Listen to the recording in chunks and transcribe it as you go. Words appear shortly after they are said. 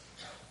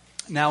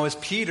Now as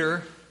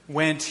Peter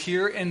went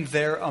here and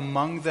there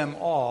among them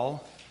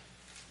all,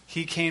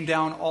 he came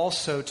down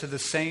also to the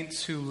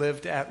saints who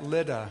lived at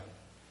Lydda.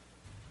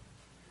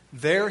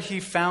 There he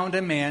found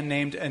a man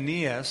named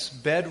Aeneas,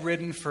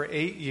 bedridden for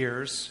 8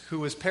 years, who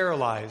was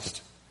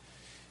paralyzed.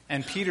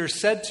 And Peter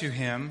said to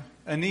him,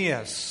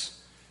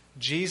 Aeneas,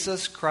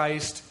 Jesus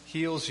Christ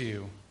heals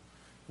you.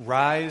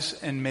 Rise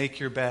and make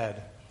your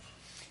bed.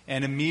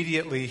 And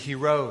immediately he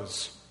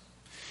rose.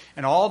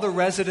 And all the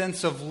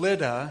residents of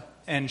Lydda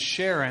and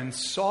Sharon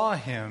saw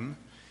him,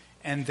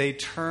 and they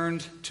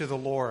turned to the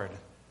Lord.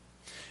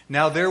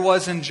 Now there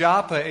was in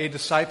Joppa a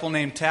disciple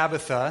named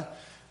Tabitha,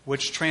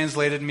 which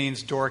translated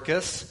means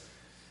Dorcas.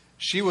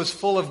 She was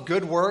full of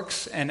good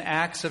works and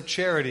acts of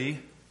charity.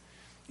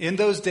 In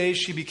those days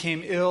she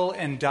became ill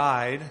and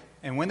died,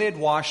 and when they had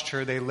washed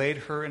her, they laid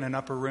her in an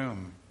upper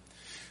room.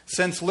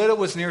 Since Lydda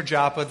was near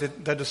Joppa,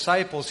 the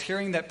disciples,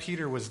 hearing that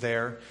Peter was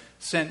there,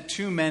 sent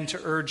 2 men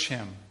to urge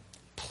him,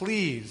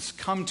 Please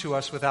come to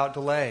us without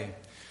delay.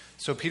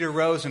 So Peter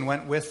rose and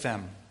went with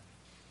them.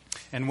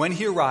 And when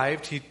he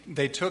arrived,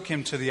 they took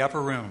him to the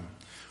upper room.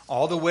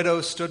 All the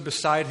widows stood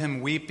beside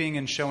him, weeping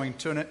and showing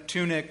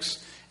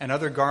tunics and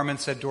other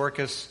garments that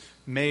Dorcas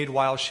made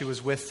while she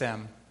was with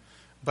them.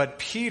 But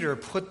Peter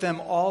put them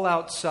all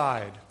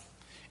outside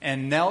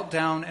and knelt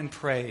down and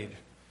prayed.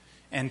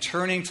 And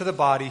turning to the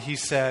body, he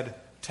said,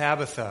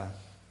 Tabitha,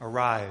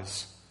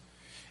 arise.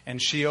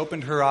 And she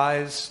opened her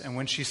eyes, and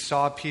when she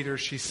saw Peter,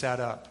 she sat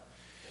up.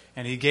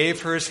 And he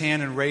gave her his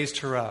hand and raised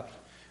her up.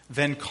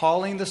 Then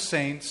calling the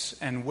saints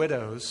and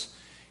widows,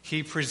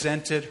 he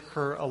presented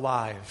her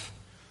alive.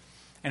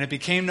 And it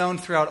became known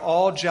throughout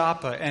all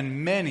Joppa,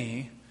 and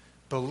many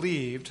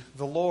believed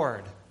the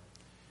Lord.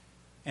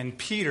 And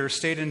Peter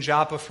stayed in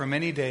Joppa for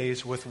many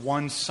days with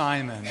one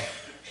Simon,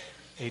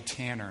 a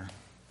tanner.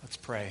 Let's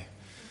pray.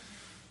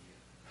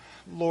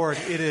 Lord,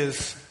 it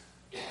is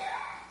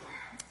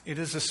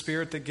the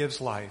Spirit that gives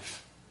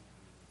life.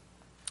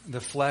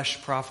 The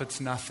flesh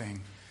profits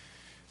nothing.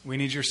 We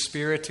need your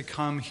Spirit to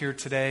come here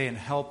today and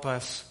help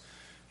us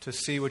to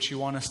see what you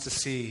want us to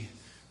see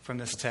from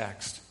this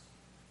text.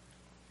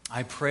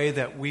 I pray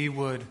that we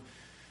would,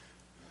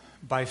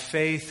 by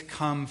faith,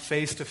 come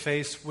face to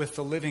face with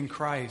the living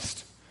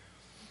Christ,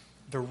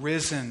 the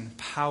risen,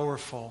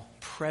 powerful,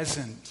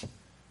 present,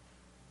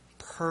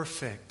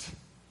 perfect,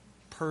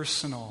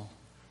 personal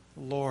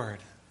Lord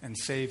and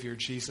Savior,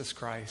 Jesus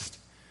Christ.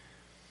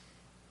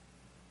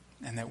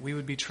 And that we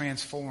would be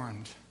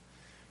transformed.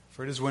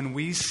 For it is when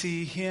we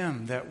see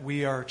him that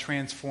we are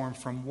transformed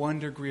from one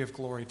degree of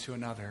glory to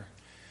another.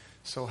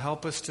 So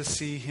help us to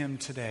see him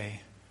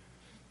today.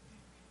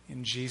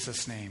 In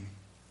Jesus' name,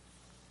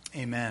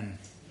 amen.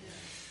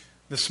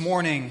 This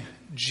morning,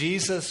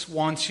 Jesus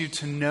wants you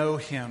to know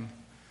him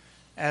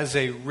as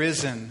a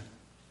risen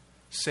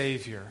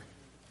Savior,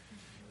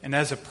 and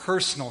as a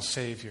personal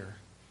Savior,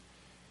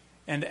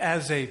 and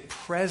as a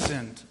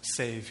present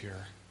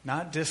Savior,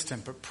 not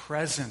distant, but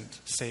present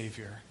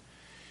Savior,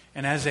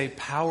 and as a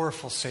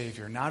powerful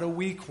Savior, not a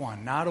weak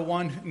one, not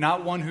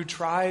one who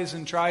tries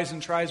and tries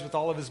and tries with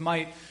all of his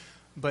might,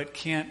 but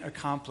can't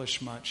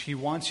accomplish much. He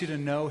wants you to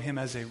know him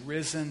as a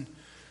risen,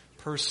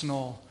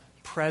 personal,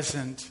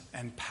 present,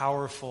 and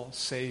powerful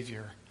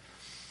Savior.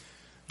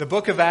 The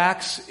book of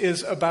Acts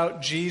is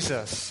about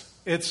Jesus.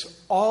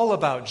 It's all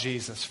about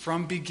Jesus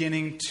from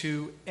beginning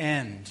to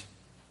end.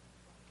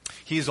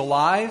 He's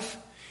alive,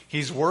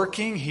 he's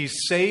working,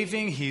 he's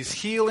saving, he's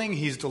healing,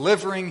 he's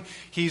delivering,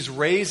 he's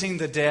raising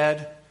the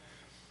dead.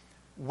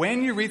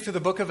 When you read through the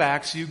book of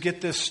Acts, you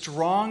get this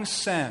strong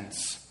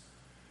sense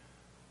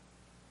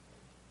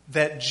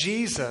that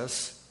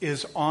Jesus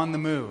is on the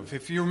move.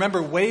 If you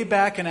remember way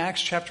back in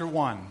Acts chapter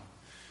 1,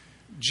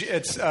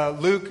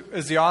 Luke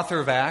is the author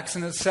of Acts,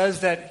 and it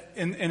says that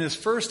in his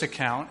first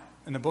account,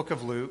 in the book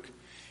of Luke,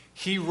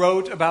 he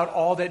wrote about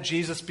all that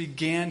Jesus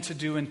began to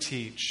do and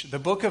teach. The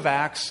book of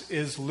Acts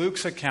is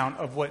Luke's account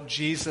of what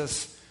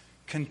Jesus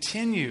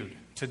continued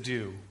to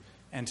do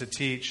and to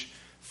teach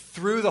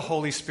through the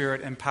Holy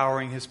Spirit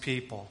empowering his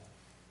people.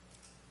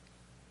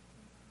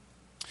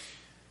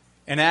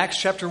 In Acts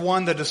chapter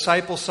 1, the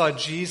disciples saw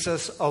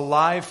Jesus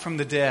alive from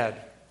the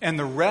dead. And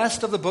the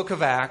rest of the book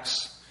of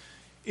Acts,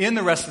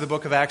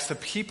 the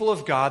people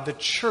of God, the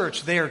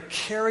church, they are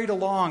carried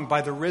along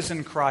by the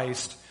risen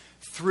Christ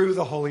through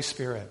the Holy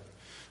Spirit.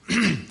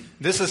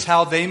 This is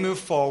how they move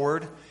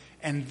forward,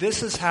 and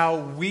this is how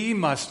we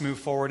must move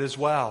forward as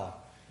well.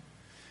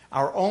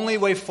 Our only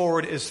way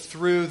forward is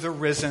through the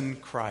risen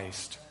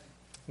Christ.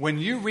 When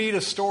you read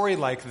a story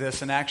like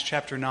this in Acts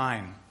chapter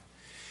 9,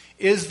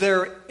 is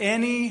there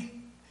any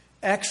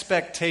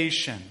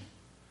expectation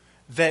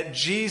that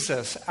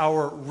Jesus,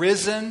 our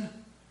risen,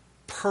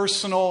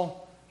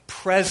 personal,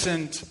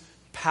 present,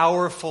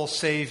 powerful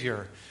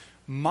Savior,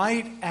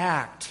 might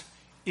act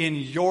in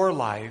your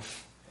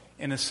life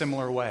in a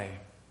similar way?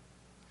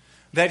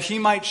 That he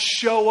might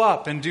show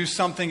up and do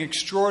something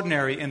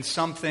extraordinary and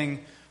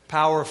something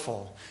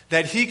powerful.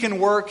 That he can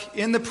work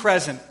in the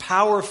present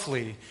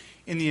powerfully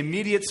in the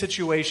immediate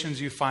situations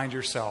you find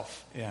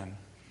yourself in.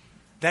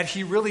 That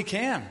he really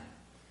can.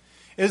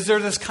 Is there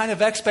this kind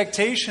of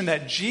expectation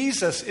that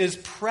Jesus is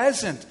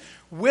present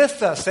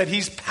with us, that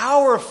he's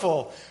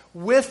powerful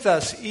with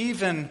us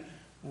even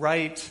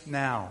right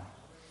now?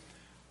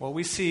 Well,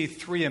 we see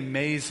three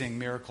amazing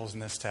miracles in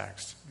this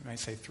text. You might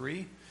say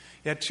three?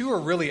 Yeah, two are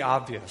really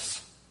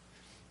obvious.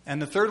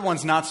 And the third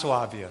one's not so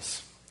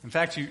obvious. In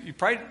fact, you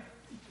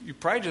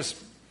probably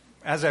just,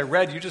 as I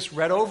read, you just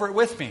read over it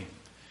with me.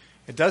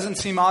 It doesn't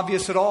seem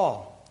obvious at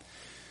all.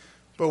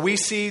 But we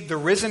see the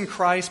risen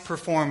Christ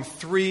perform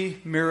three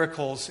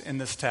miracles in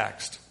this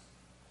text.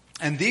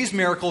 And these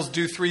miracles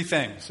do three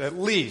things, at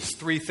least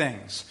three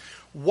things.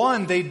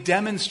 One, they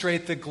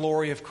demonstrate the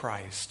glory of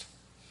Christ.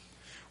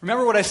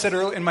 Remember what I said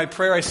earlier in my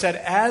prayer? I said,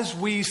 as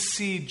we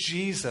see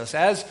Jesus,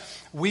 as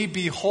we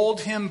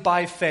behold him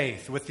by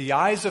faith, with the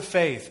eyes of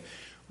faith,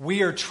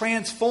 we are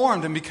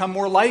transformed and become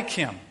more like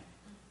him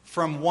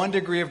from one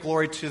degree of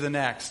glory to the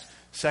next.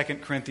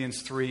 2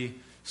 Corinthians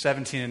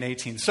 3:17 and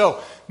 18.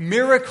 So,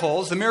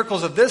 miracles, the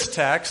miracles of this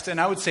text,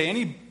 and I would say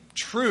any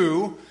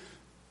true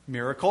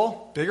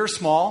miracle, big or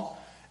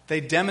small,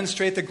 they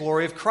demonstrate the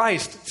glory of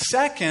Christ.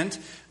 Second,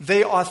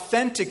 they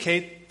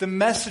authenticate the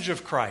message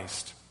of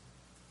Christ.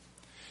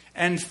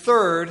 And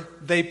third,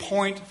 they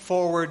point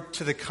forward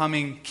to the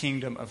coming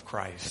kingdom of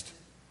Christ.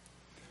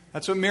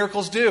 That's what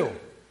miracles do in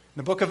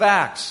the book of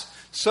Acts.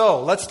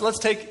 So, let's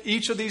take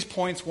each of these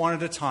points one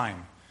at a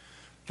time.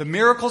 The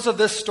miracles of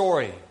this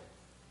story,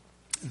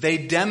 they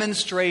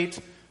demonstrate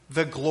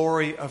the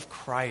glory of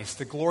Christ,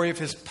 the glory of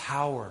his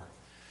power,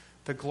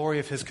 the glory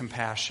of his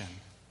compassion.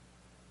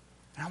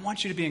 And I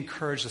want you to be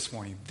encouraged this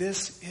morning.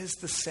 This is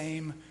the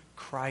same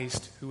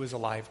Christ who is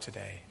alive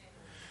today.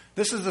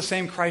 This is the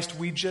same Christ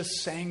we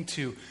just sang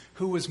to,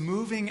 who was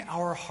moving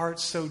our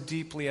hearts so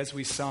deeply as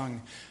we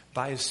sung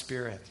by his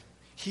Spirit.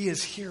 He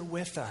is here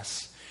with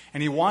us,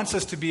 and he wants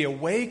us to be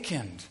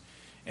awakened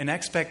in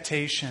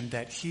expectation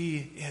that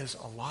he is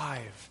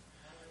alive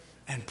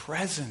and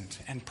present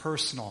and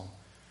personal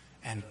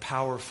and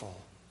powerful.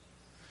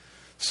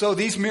 So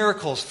these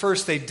miracles,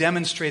 first, they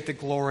demonstrate the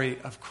glory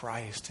of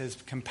Christ, his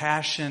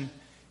compassion,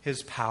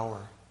 his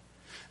power.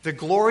 The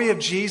glory of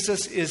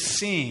Jesus is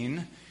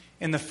seen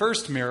in the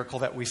first miracle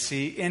that we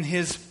see in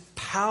his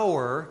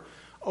power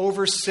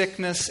over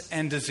sickness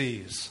and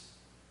disease.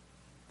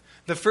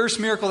 The first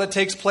miracle that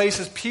takes place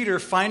is Peter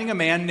finding a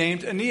man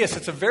named Aeneas.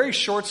 It's a very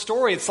short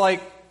story. It's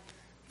like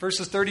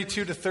verses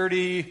 32 to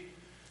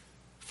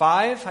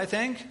 35, I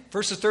think.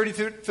 Verses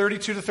 32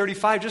 to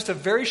 35, just a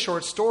very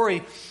short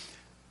story.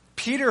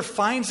 Peter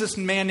finds this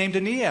man named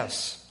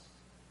Aeneas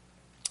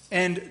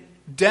and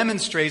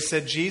demonstrates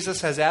that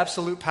Jesus has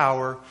absolute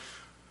power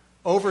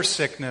over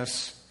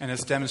sickness, and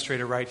it's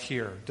demonstrated right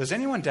here. Does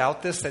anyone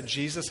doubt this, that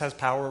Jesus has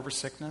power over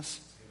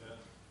sickness? Amen.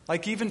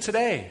 Like even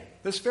today,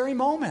 this very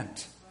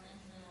moment,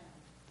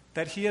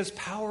 that he has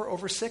power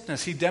over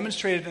sickness. He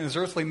demonstrated in his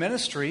earthly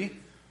ministry,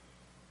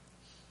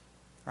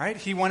 right?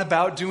 He went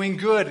about doing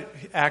good,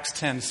 Acts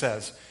 10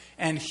 says,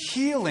 and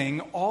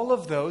healing all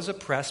of those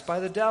oppressed by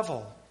the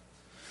devil.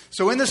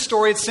 So in this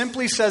story, it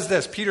simply says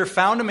this. Peter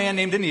found a man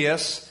named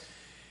Aeneas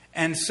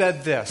and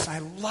said this. I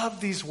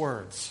love these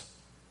words.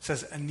 It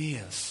says,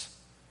 Aeneas,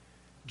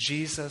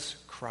 Jesus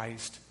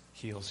Christ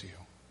heals you.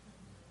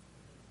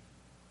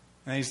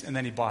 And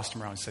then he bossed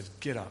him around and said,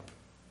 get up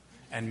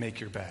and make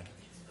your bed.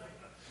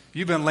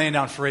 You've been laying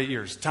down for 8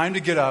 years. Time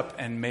to get up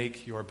and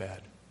make your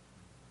bed.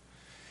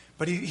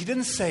 But he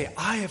didn't say,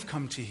 I have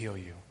come to heal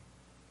you.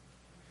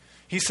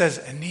 He says,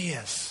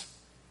 Aeneas,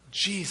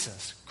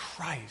 Jesus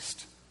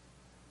Christ,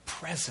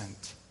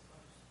 present,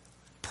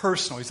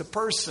 personal. He's a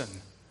person.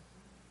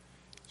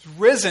 He's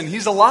risen.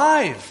 He's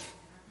alive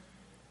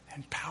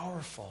and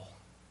powerful.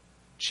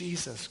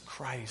 Jesus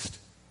Christ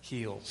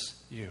heals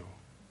you.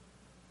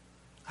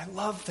 I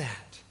love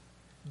that.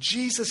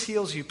 Jesus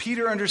heals you.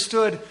 Peter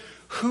understood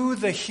who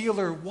the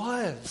healer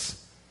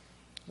was.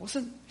 It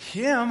wasn't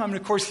him. I mean,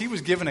 of course, he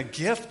was given a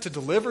gift to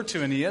deliver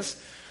to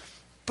Aeneas.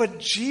 But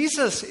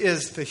Jesus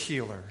is the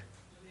healer.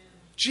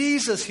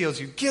 Jesus heals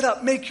you. Get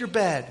up, make your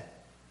bed.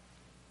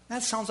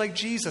 That sounds like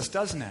Jesus,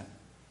 doesn't it?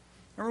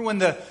 Remember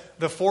when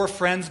the four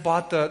friends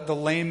brought the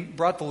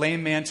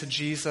lame man to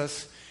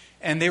Jesus,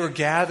 and they were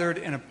gathered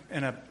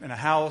in a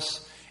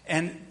house,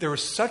 and there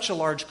was such a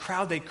large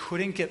crowd they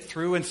couldn't get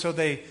through, and so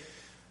they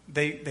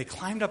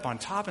climbed up on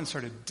top and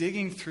started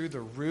digging through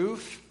the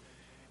roof,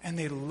 and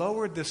they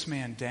lowered this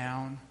man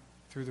down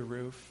through the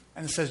roof.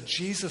 And it says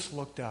Jesus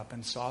looked up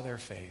and saw their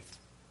faith.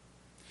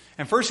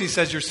 And first he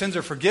says, your sins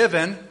are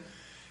forgiven.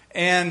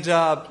 And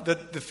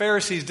the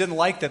Pharisees didn't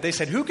like that. They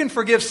said, who can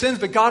forgive sins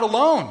but God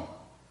alone?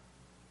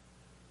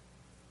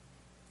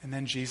 And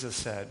then Jesus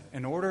said,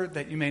 in order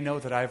that you may know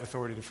that I have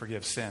authority to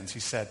forgive sins, he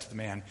said to the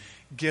man,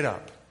 get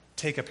up,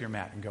 take up your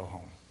mat, and go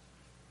home.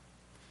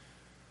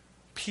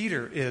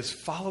 Peter is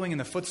following in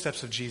the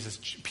footsteps of Jesus.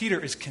 Peter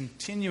is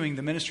continuing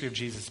the ministry of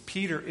Jesus.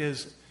 Peter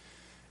is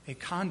a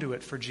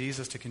conduit for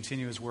Jesus to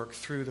continue his work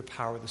through the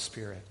power of the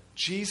Spirit.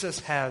 Jesus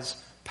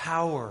has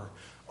power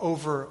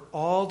over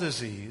all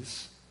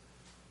disease,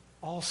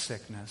 all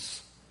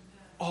sickness,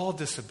 all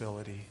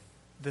disability,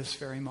 this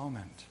very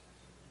moment.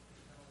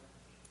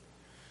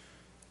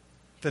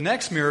 The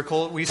next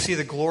miracle, we see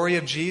the glory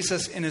of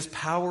Jesus in his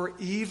power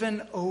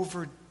even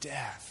over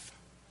death.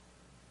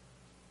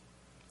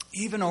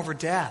 Even over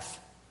death.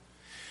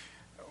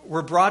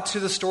 We're brought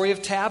to the story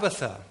of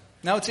Tabitha.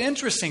 Now it's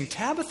interesting,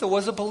 Tabitha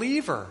was a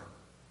believer.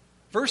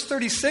 Verse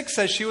 36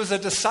 says she was a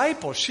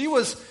disciple. She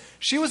was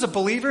a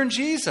believer in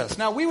Jesus.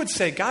 Now we would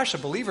say, gosh, a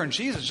believer in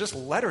Jesus, just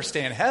let her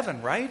stay in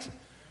heaven, right?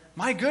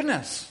 My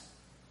goodness.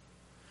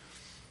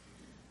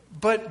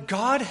 But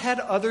God had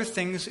other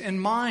things in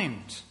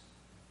mind.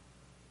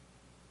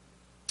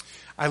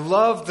 I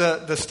love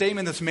the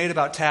statement that's made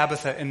about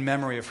Tabitha in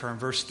memory of her in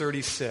verse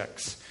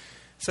 36.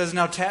 It says,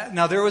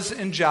 now there was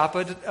in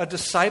Joppa a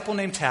disciple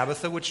named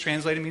Tabitha, which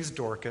translated means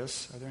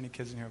Dorcas. Are there any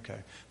kids in here? Okay.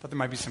 Thought there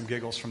might be some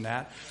giggles from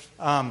that.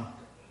 And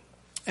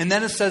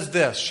then it says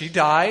this, she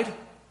died.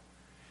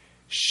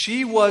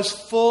 She was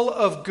full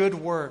of good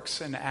works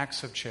and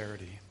acts of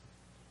charity.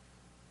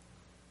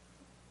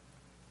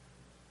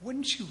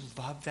 Wouldn't you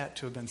love that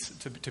to have been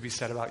to be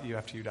said about you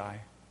after you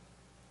die?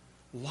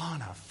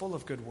 Lana, full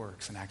of good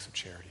works and acts of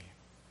charity.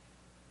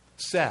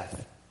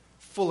 Seth,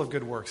 full of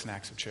good works and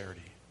acts of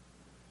charity.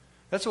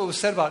 That's what was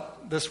said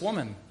about this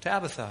woman,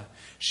 Tabitha.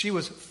 She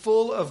was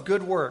full of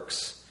good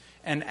works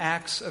and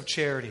acts of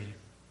charity.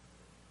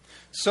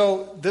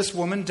 So this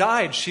woman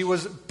died. She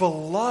was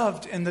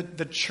beloved in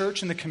the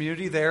church and the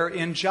community there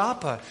in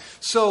Joppa.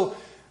 So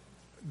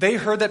they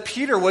heard that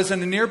Peter was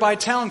in a nearby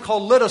town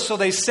called Lydda, so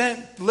they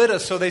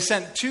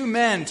sent 2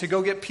 men to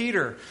go get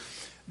Peter.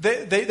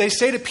 They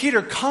say to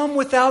Peter, come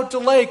without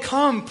delay,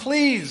 come,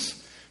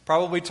 please.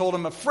 Probably told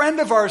him, a friend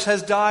of ours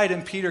has died,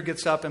 and Peter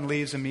gets up and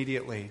leaves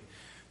immediately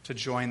to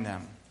join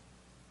them.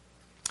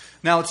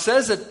 Now it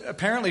says that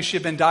apparently she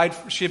had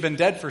been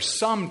dead for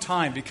some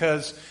time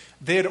because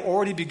they had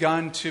already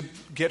begun to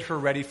get her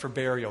ready for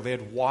burial. They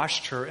had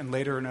washed her and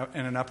laid her in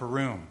an upper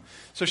room.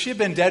 So she had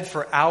been dead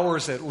for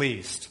hours at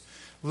least.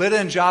 Lydda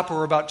and Joppa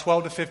were about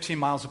 12 to 15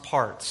 miles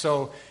apart.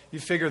 So you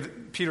figure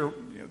that Peter,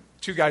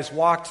 2 guys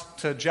walked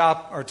to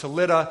Joppa or to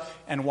Lydda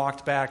and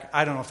walked back.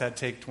 I don't know if that'd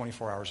take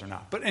 24 hours or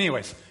not. But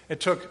anyways, it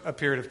took a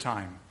period of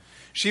time.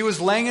 She was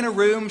laying in a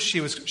room. She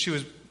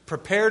was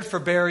prepared for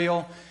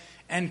burial.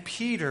 And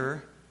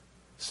Peter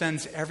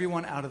sends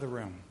everyone out of the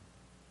room.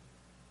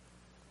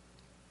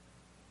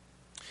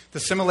 The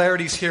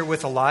similarities here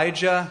with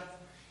Elijah,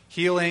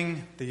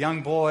 healing the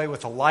young boy,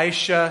 with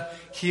Elisha,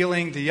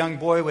 healing the young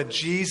boy with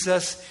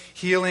Jesus,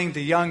 healing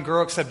the young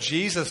girl, except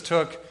Jesus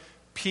took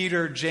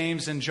Peter,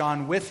 James, and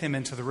John with him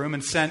into the room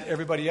and sent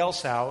everybody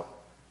else out.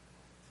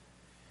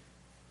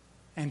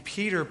 And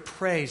Peter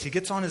prays. He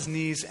gets on his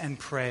knees and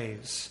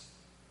prays.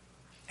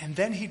 And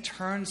then he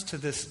turns to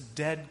this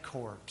dead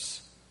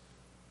corpse,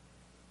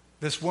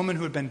 this woman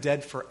who had been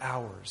dead for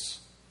hours,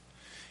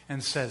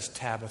 and says,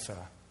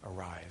 Tabitha,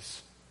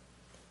 arise.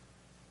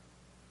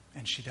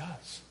 And she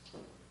does.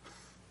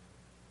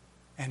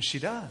 And she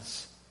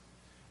does.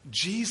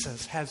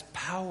 Jesus has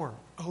power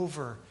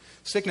over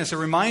sickness. It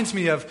reminds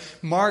me of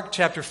Mark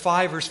chapter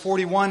 5, verse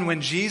 41,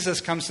 when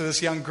Jesus comes to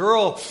this young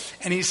girl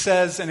and he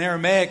says in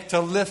Aramaic,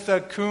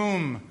 Talitha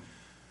kum,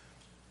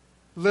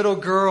 little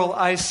girl,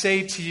 I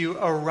say to you,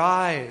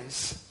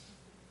 arise.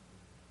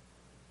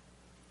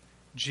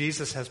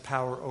 Jesus has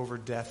power over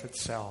death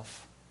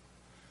itself.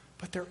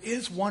 But there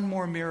is one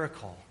more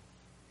miracle.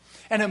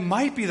 And it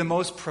might be the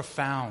most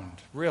profound,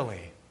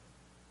 really.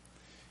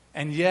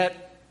 And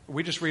yet,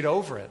 we just read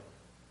over it.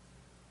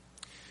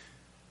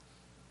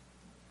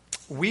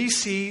 We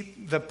see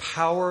the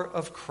power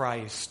of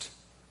Christ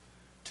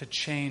to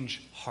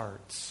change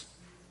hearts.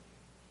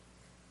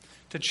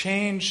 To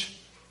change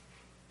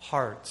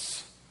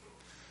hearts.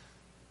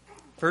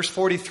 Verse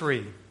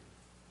 43.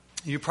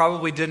 You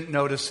probably didn't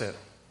notice it.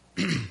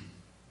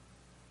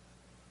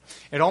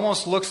 It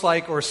almost looks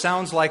like or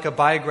sounds like a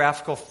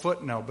biographical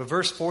footnote, but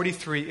verse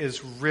 43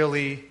 is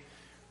really,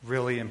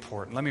 really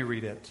important. Let me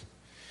read it.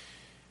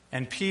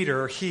 And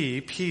Peter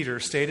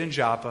stayed in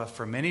Joppa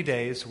for many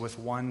days with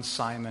one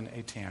Simon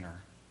a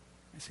tanner.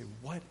 I say,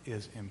 what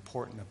is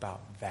important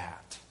about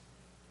that?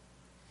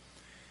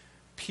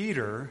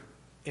 Peter,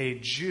 a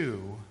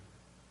Jew,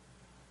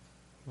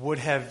 would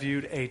have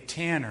viewed a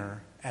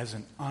tanner as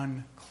an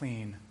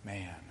unclean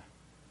man.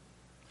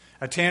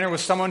 A tanner was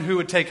someone who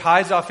would take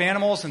hides off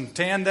animals and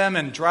tan them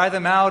and dry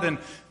them out and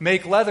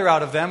make leather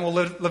out of them. Well,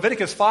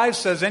 Leviticus 5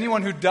 says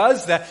anyone who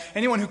does that,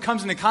 anyone who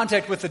comes into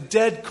contact with a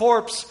dead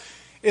corpse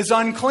is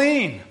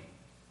unclean.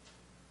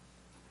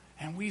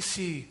 And we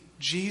see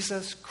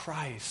Jesus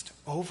Christ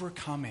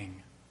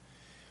overcoming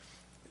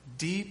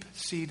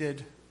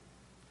deep-seated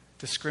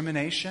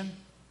discrimination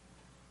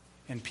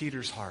in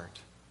Peter's heart.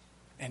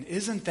 And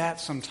isn't that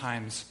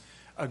sometimes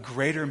a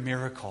greater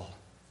miracle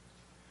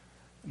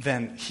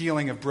than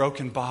healing of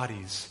broken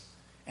bodies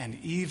and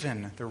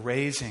even the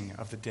raising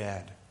of the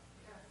dead?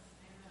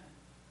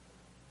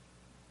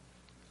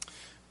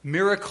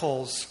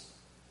 Miracles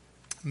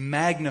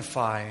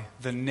magnify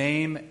the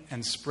name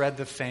and spread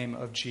the fame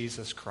of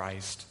Jesus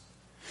Christ.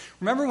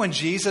 Remember when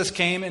Jesus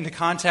came into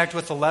contact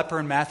with the leper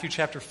in Matthew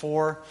chapter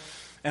 4?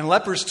 And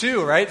lepers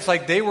too, right? It's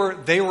like they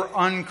were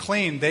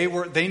unclean. They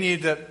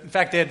needed to, in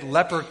fact, they had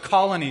leper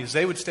colonies.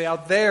 They would stay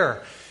out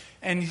there.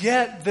 And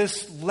yet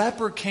this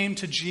leper came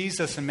to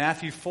Jesus in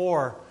Matthew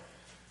 4.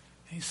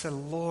 And he said,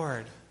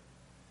 Lord,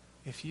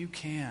 if you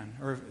can,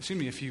 or excuse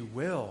me, if you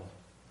will,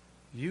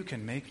 you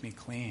can make me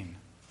clean.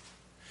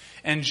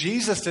 And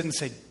Jesus didn't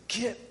say,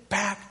 get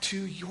back to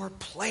your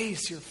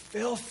place. You're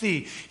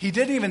filthy. He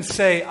didn't even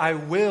say, I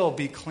will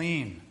be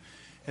clean.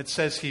 It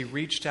says he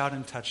reached out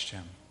and touched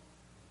him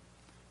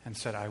and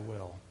said, I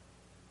will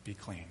be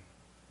clean.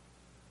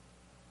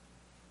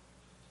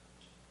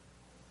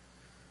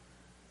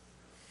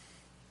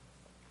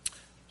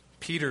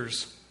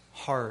 Peter's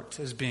heart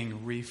is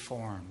being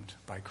reformed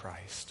by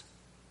Christ.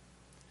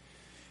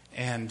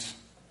 And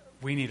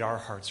we need our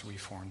hearts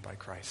reformed by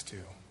Christ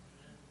too.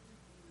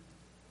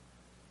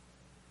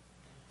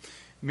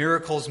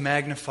 Miracles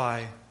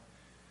magnify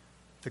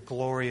the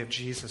glory of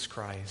Jesus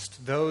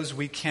Christ. Those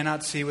we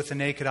cannot see with the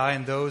naked eye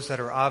and those that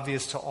are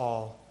obvious to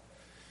all.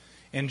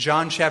 In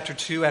John chapter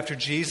 2, after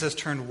Jesus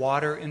turned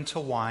water into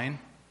wine,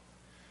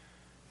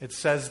 it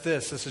says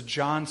this is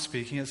John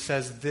speaking, it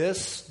says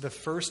this, the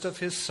first of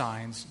his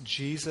signs,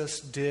 Jesus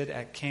did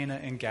at Cana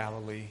in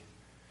Galilee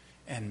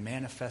and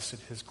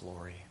manifested his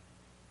glory.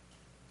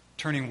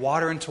 Turning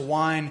water into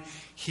wine,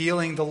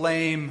 healing the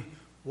lame,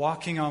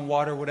 walking on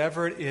water,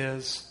 whatever it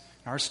is.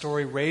 In our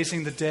story,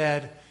 raising the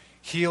dead,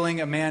 healing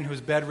a man who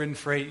was bedridden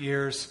for 8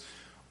 years,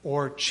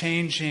 or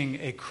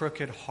changing a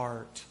crooked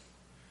heart.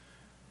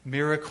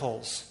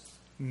 Miracles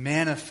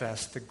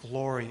manifest the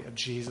glory of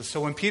Jesus.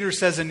 So when Peter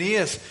says,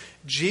 Aeneas,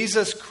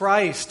 Jesus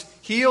Christ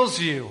heals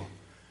you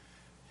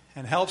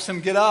and helps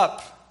him get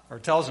up, or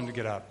tells him to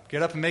get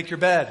up and make your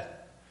bed,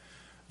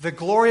 the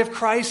glory of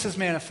Christ is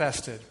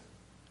manifested.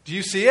 Do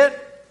you see it?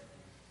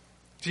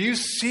 Do you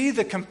see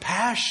the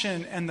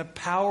compassion and the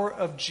power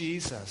of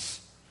Jesus?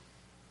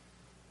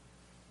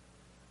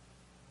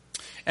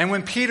 And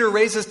when Peter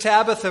raises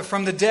Tabitha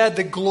from the dead,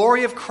 the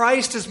glory of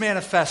Christ is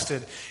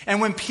manifested.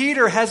 And when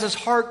Peter has his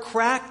heart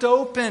cracked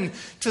open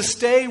to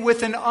stay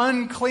with an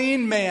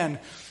unclean man,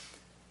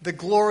 the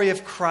glory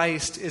of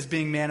Christ is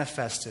being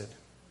manifested.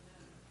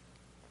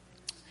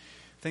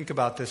 Think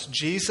about this.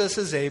 Jesus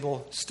is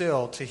able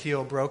still to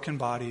heal broken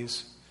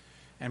bodies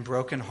and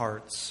broken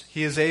hearts.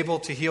 He is able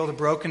to heal the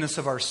brokenness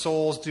of our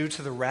souls due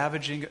to the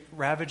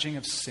ravaging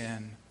of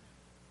sin.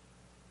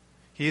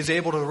 He is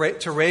able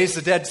to raise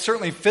the dead,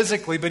 certainly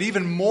physically, but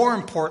even more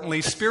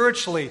importantly,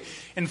 spiritually.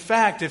 In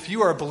fact, if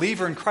you are a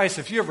believer in Christ,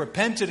 if you have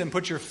repented and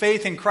put your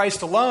faith in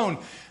Christ alone,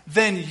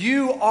 then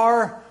you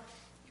are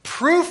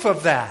proof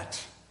of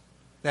that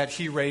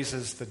He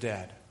raises the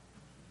dead.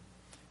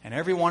 And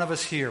every one of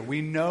us here,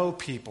 we know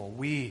people,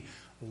 we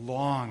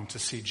long to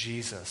see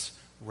Jesus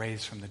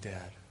raised from the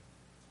dead.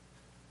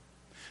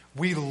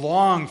 We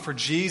long for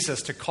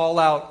Jesus to call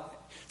out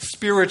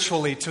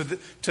spiritually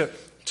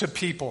to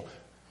people,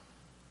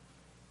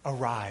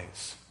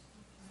 arise,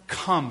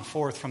 come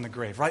forth from the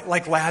grave, right?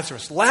 Like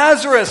Lazarus.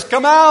 Lazarus,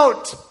 come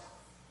out!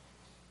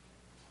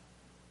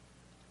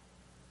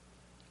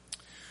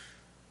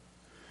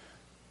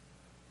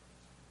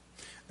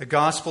 The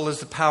gospel is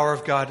the power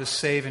of God to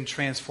save and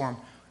transform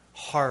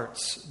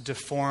hearts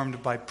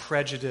deformed by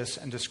prejudice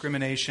and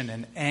discrimination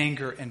and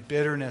anger and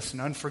bitterness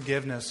and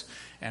unforgiveness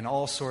and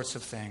all sorts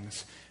of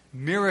things.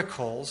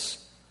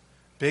 Miracles,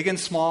 big and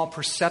small,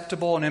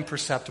 perceptible and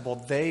imperceptible,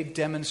 they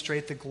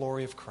demonstrate the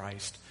glory of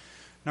Christ.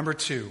 Number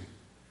 2,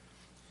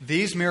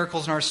 these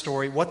miracles in our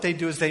story, what they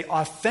do is they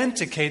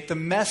authenticate the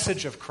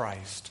message of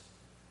Christ.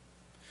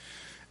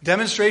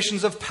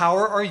 Demonstrations of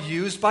power are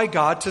used by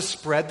God to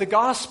spread the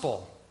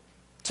gospel,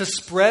 to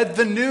spread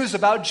the news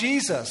about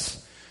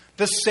Jesus,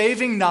 the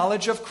saving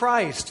knowledge of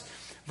Christ.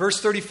 Verse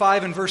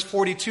 35 and verse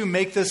 42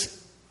 make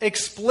this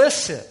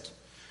explicit.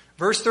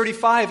 Verse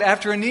 35,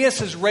 after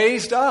Aeneas is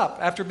raised up,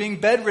 after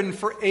being bedridden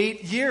for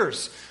 8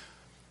 years,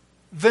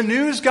 the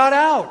news got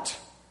out.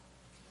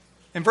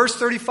 In verse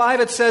 35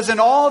 it says, and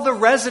all the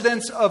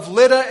residents of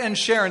Lydda and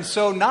Sharon,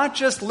 so not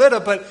just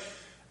Lydda, but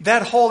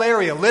that whole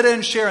area, Lydda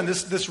and Sharon,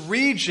 this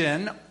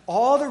region,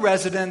 all the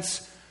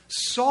residents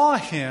saw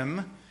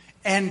him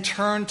and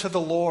turned to the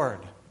Lord.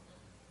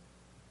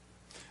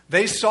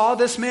 They saw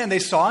this man, they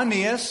saw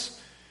Aeneas,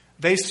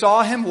 they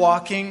saw him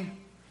walking,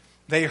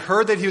 they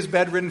heard that he was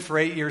bedridden for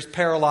 8 years,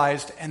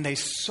 paralyzed, and they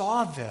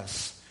saw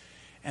this,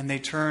 and they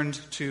turned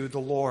to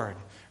the Lord.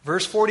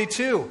 Verse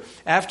 42,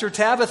 after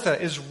Tabitha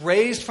is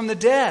raised from the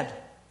dead,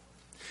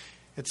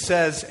 it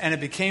says, and it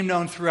became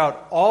known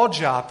throughout all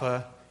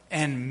Joppa,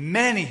 and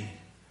many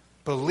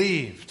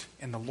believed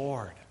in the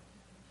Lord.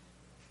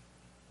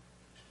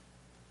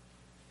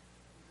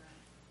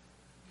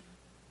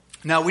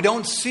 Now, we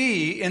don't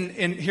see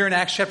here in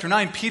Acts chapter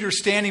 9, Peter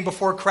standing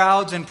before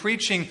crowds and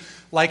preaching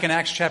like in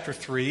Acts chapter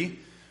 3,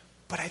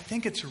 but I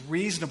think it's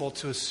reasonable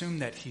to assume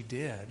that he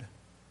did.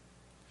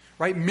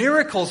 Right?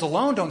 Miracles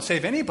alone don't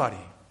save anybody.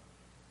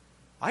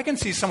 I can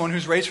see someone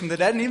who's raised from the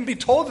dead and even be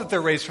told that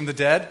they're raised from the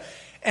dead,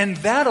 and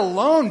that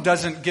alone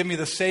doesn't give me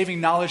the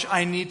saving knowledge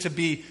I need to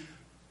be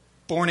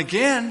born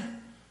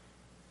again.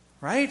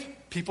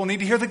 Right? People need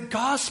to hear the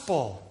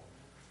gospel.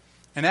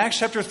 In Acts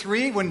chapter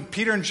 3, when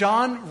Peter and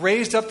John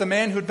raised up the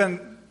man who'd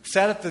been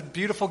sat at the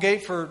beautiful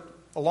gate for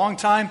a long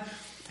time,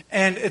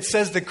 and it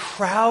says the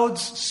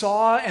crowds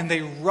saw and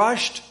they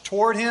rushed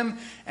toward him,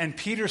 and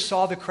Peter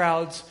saw the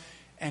crowds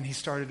and he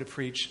started to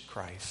preach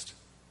Christ.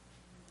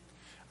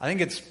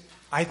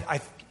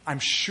 I'm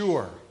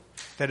sure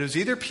that it was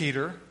either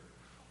Peter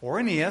or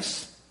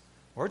Aeneas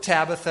or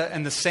Tabitha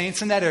and the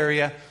saints in that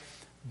area.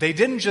 They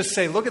didn't just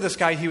say, look at this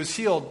guy, he was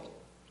healed.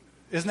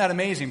 Isn't that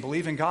amazing?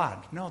 Believe in God.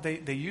 No,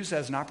 they used it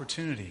as an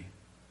opportunity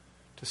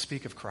to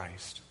speak of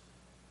Christ.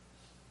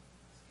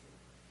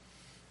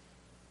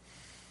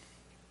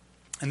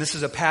 And this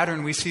is a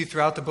pattern we see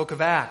throughout the book of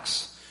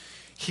Acts.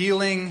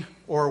 Healing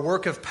or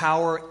work of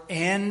power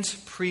and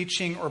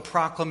preaching or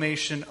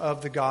proclamation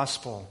of the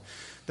gospel.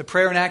 The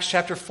prayer in Acts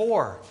chapter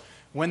 4,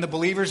 when the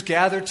believers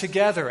gathered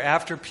together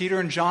after Peter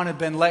and John had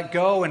been let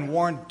go and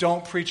warned,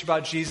 don't preach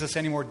about Jesus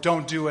anymore,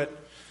 don't do it.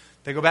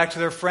 They go back to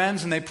their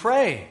friends and they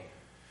pray.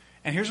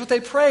 And here's what they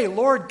pray: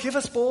 Lord, give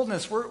us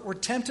boldness. We're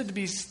tempted to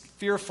be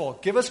fearful.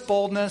 Give us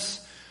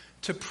boldness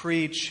to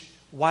preach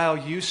while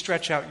you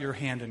stretch out your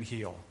hand and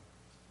heal.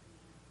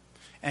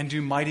 And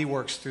do mighty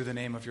works through the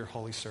name of your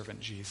holy servant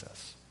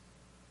Jesus.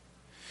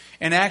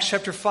 In Acts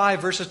chapter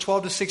 5, verses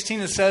 12 to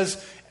 16, it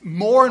says,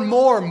 more and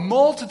more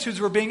multitudes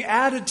were being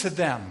added to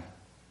them.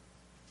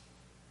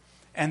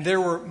 And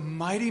there were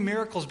mighty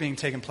miracles being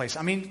taken place.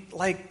 I mean,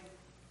 like,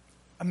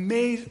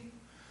 amazing,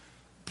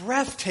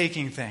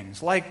 breathtaking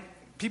things. Like,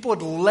 people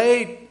would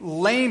lay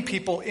lame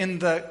people in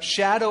the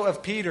shadow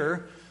of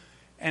Peter,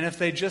 and if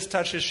they just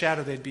touched his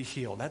shadow, they'd be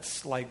healed.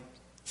 That's, like,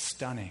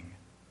 stunning.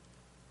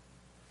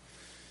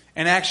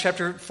 In Acts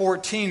chapter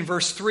 14,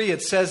 verse 3,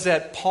 it says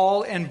that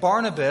Paul and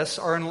Barnabas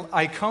are in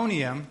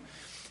Iconium.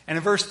 And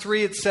in verse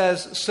 3, it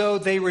says, so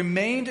they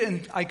remained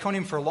in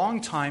Iconium for a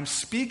long time,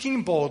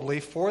 speaking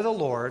boldly for the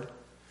Lord,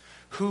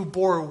 who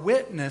bore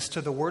witness to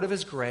the word of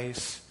his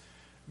grace,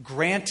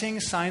 granting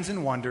signs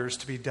and wonders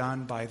to be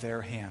done by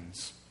their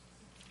hands.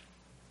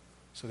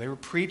 So they were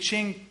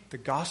preaching the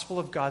gospel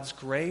of God's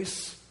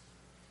grace,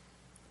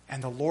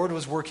 and the Lord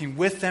was working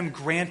with them,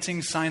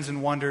 granting signs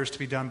and wonders to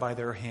be done by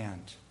their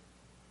hand.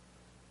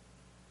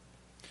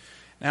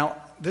 Now,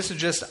 this is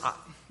just,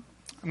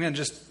 I'm going to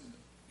just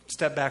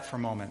step back for a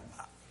moment.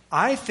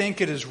 I think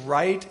it is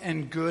right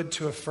and good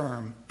to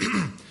affirm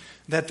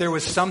that there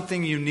was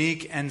something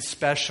unique and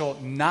special,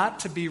 not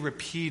to be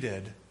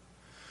repeated,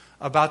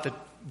 about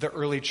the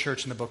early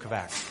church in the book of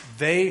Acts.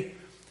 They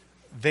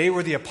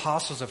were the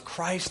apostles of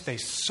Christ. They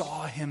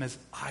saw him as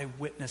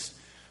eyewitness.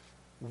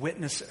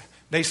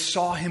 They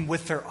saw him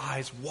with their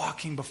eyes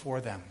walking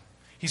before them.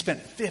 He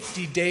spent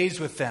 50 days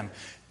with them,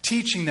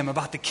 teaching them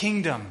about the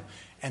kingdom.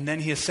 And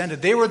then he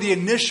ascended. They were the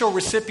initial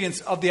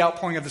recipients of the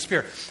outpouring of the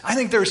Spirit. I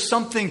think there's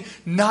something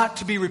not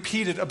to be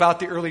repeated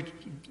about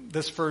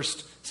this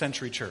first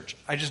century church.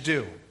 I just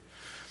do.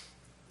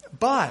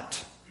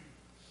 But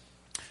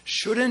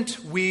shouldn't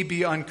we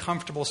be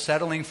uncomfortable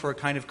settling for a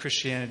kind of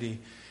Christianity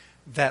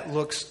that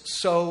looks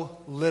so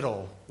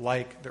little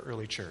like the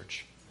early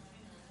church?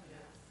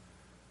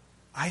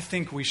 I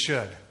think we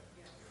should.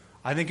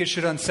 I think it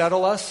should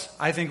unsettle us.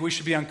 I think we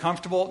should be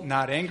uncomfortable,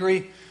 not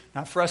angry,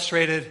 not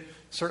frustrated,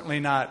 certainly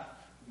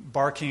not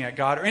barking at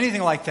God or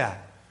anything like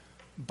that,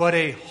 but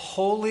a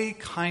holy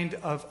kind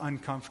of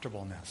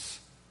uncomfortableness,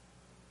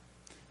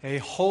 a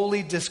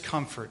holy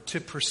discomfort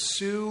to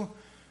pursue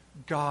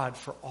God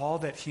for all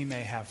that he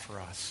may have for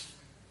us.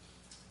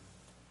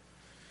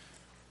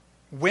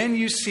 When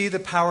you see the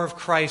power of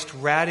Christ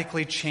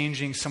radically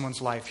changing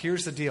someone's life,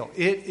 here's the deal.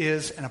 It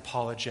is an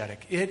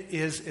apologetic. It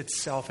is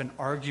itself an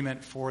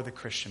argument for the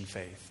Christian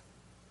faith.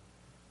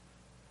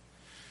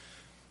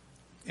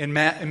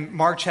 In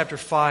Mark chapter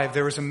 5,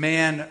 there was a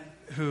man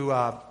who,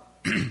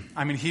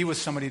 he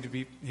was somebody,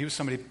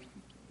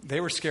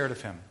 they were scared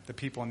of him, the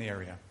people in the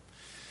area.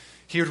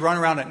 He would run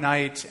around at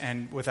night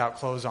and without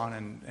clothes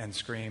on and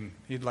scream.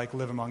 He'd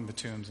live among the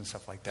tombs and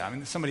stuff like that.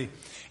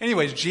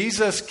 Anyways,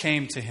 Jesus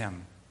came to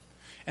him.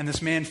 And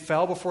this man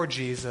fell before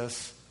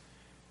Jesus,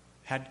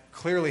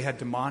 clearly had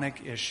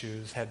demonic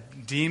issues,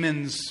 had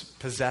demons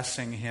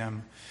possessing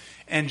him.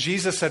 And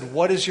Jesus said,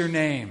 "What is your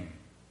name?"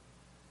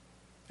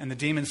 And the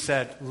demon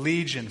said,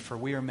 "Legion, for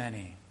we are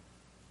many."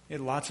 He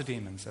had lots of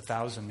demons,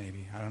 1,000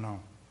 maybe, I don't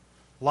know.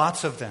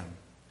 Lots of them.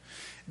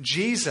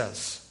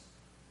 Jesus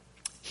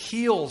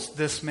heals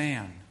this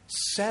man,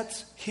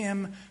 sets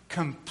him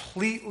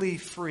completely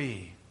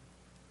free.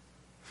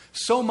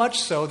 So much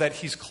so that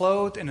he's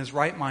clothed in his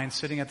right mind,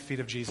 sitting at the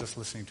feet of Jesus,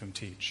 listening to him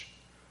teach.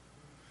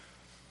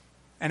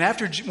 And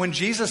when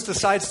Jesus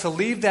decides to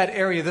leave that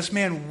area, this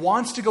man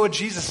wants to go with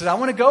Jesus. Says, "I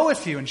want to go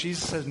with you." And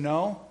Jesus says,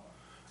 "No,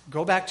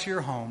 go back to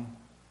your home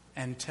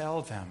and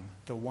tell them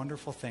the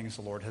wonderful things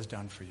the Lord has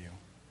done for you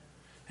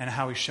and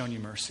how he's shown you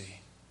mercy."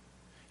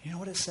 You know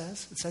what it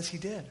says? It says he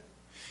did.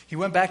 He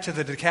went back to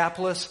the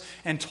Decapolis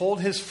and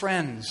told his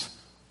friends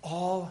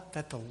all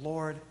that the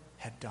Lord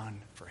had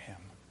done for him.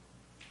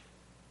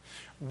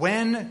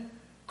 When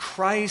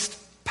Christ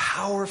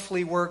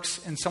powerfully works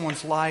in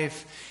someone's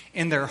life,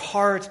 in their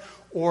heart,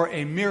 or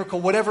a miracle,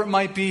 whatever it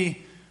might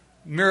be,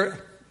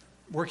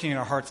 working in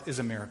our hearts is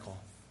a miracle.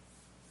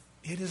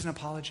 It is an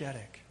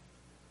apologetic.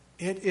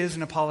 It is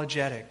an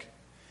apologetic.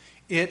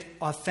 It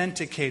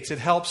authenticates. It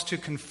helps to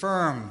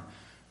confirm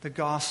the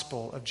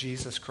gospel of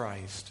Jesus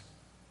Christ.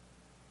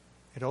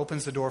 It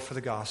opens the door for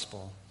the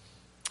gospel.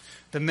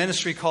 The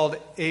ministry called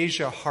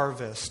Asia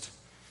Harvest,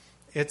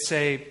 it's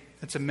a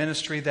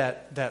ministry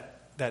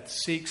that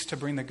seeks to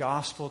bring the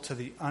gospel to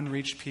the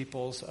unreached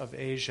peoples of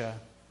Asia.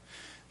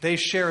 They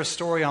share a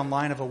story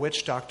online of a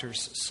witch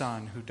doctor's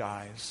son who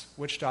dies.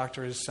 Witch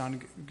doctor, his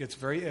son gets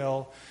very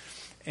ill,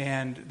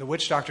 and the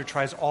witch doctor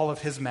tries all of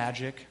his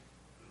magic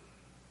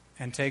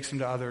and takes him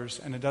to others,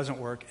 and it doesn't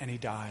work, and he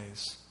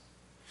dies.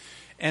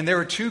 And there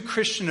were 2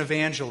 Christian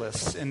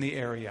evangelists in the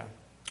area.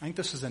 I think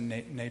this was in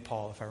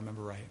Nepal, if I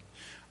remember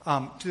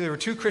right. There were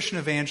 2 Christian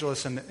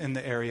evangelists in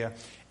the area,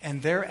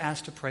 and they're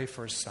asked to pray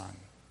for his son.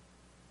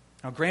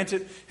 Now,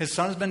 granted, his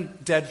son has been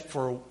dead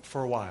for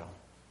a while.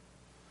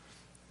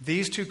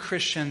 These 2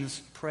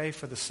 Christians pray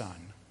for the son.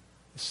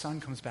 The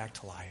son comes back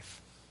to life.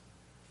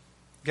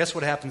 Guess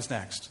what happens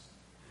next?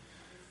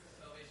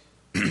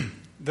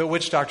 The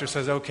witch doctor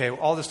says, okay,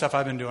 all this stuff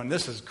I've been doing,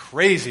 this is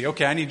crazy.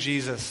 Okay, I need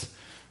Jesus.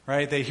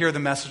 Right? They hear the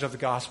message of the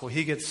gospel.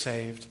 He gets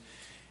saved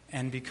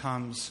and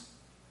becomes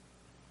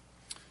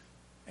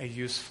a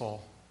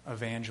useful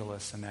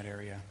evangelist in that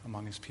area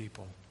among his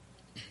people.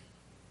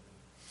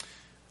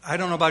 I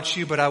don't know about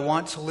you, but I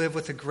want to live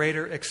with a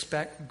greater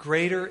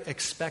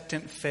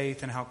expectant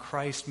faith in how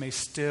Christ may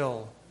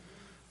still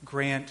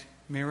grant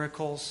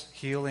miracles,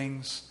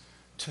 healings,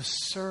 to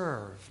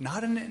serve,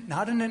 not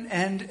in an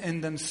end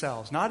in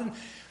themselves, not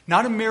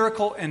a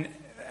miracle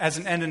as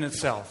an end in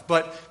itself,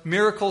 but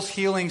miracles,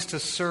 healings to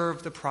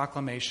serve the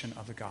proclamation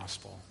of the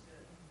gospel.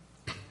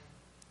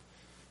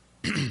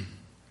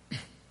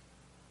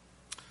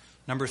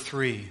 Number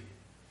 3,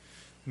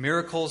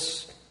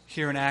 miracles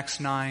here in Acts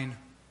 9.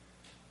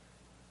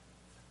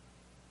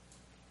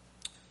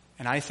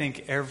 And I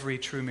think every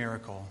true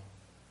miracle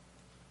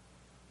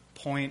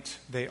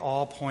they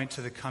all point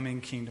to the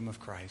coming kingdom of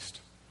Christ.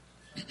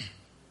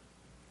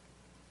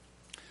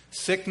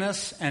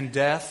 Sickness and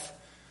death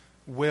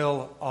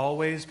will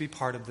always be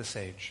part of this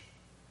age.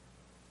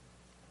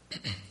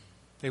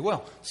 They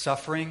will.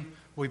 Suffering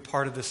will be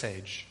part of this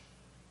age.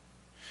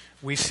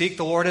 We seek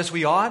the Lord as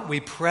we ought.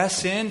 We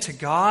press in to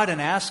God and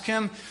ask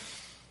Him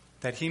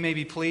that He may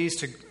be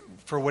pleased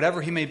for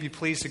whatever He may be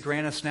pleased to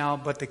grant us now.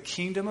 But the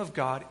kingdom of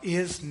God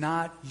is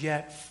not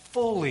yet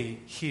fully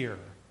here.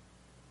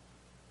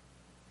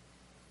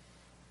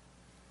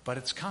 But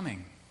it's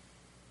coming.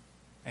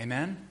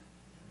 Amen?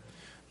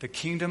 The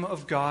kingdom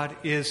of God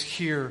is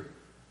here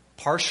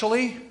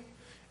partially,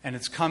 and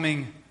it's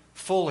coming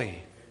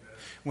fully.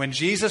 When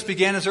Jesus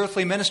began His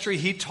earthly ministry,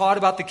 He taught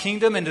about the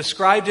kingdom and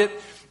described it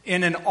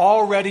in an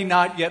already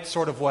not yet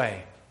sort of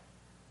way.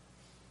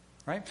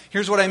 Right?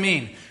 Here's what I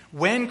mean.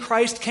 When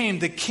Christ came,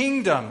 the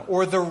kingdom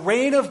or the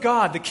reign of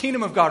God, the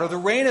kingdom of God or the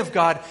reign of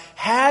God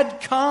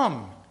had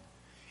come.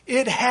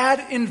 It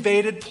had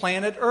invaded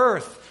planet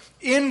Earth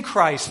in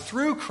Christ,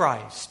 through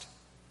Christ.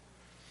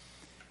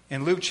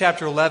 In Luke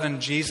chapter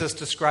 11, Jesus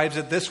describes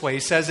it this way. He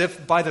says,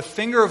 if by the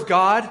finger of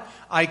God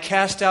I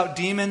cast out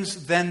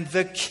demons, then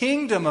the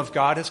kingdom of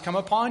God has come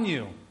upon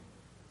you.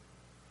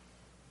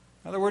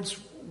 In other words,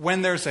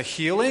 when there's a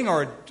healing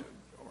or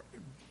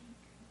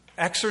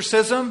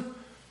exorcism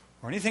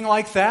or anything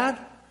like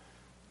that,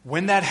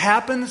 when that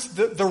happens,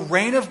 the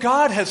reign of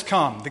God has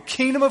come. The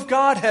kingdom of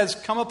God has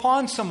come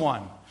upon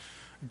someone.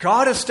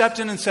 God has stepped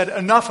in and said,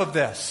 enough of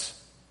this.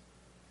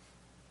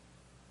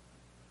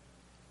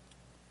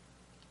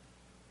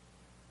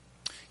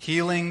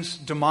 Healings,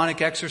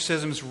 demonic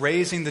exorcisms,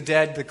 raising the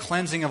dead, the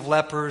cleansing of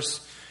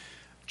lepers,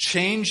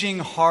 changing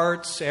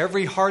hearts,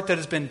 every heart that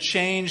has been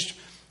changed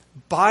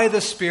by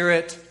the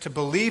Spirit to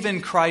believe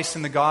in Christ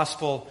and the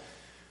gospel,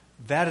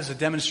 that is a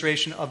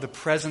demonstration of the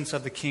presence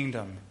of the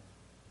kingdom.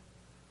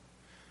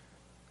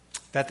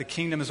 That the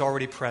kingdom is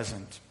already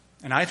present.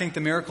 And I think the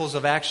miracles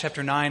of Acts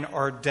chapter 9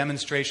 are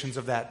demonstrations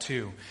of that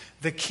too.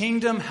 The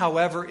kingdom,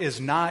 however,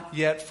 is not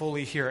yet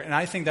fully here. And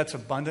I think that's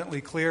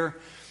abundantly clear,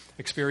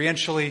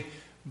 experientially,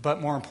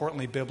 but more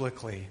importantly,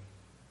 biblically.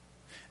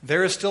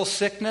 There is still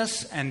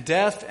sickness and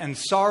death and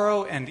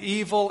sorrow and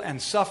evil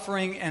and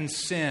suffering and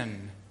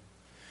sin.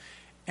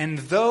 And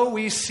though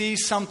we see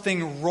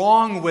something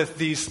wrong with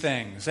these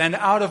things and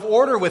out of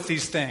order with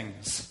these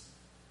things,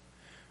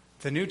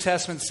 the New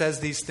Testament says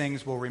these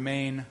things will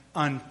remain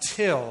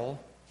until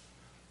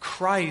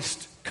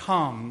Christ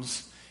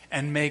comes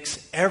and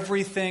makes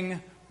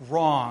everything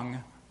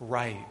wrong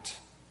right.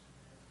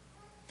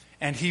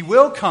 And He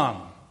will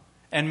come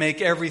and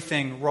make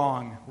everything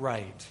wrong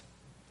right.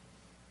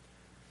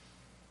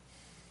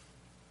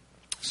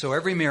 So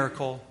every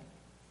miracle,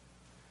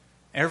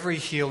 every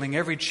healing,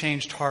 every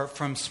changed heart,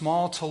 from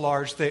small to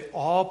large, they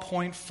all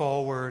point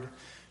forward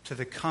to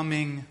the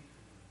coming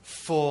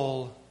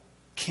full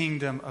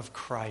kingdom of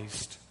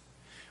Christ.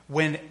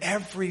 When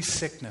every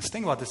sickness,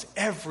 think about this,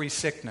 every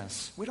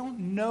sickness, we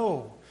don't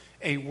know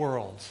a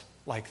world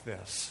like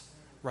this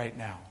right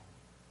now.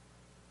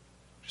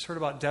 Just heard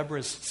about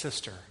Deborah's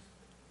sister.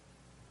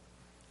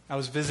 I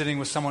was visiting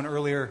with someone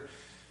earlier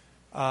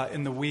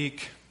in the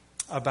week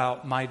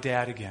about my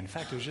dad again. In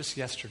fact, it was just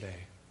yesterday,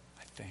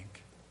 I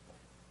think.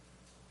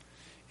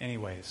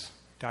 Anyways,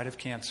 died of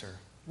cancer.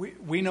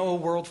 We know a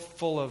world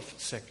full of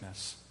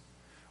sickness.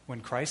 When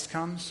Christ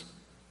comes,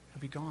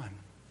 he'll be gone.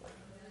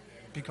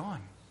 Be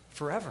gone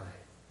forever.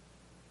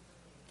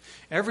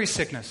 Every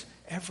sickness,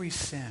 every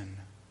sin.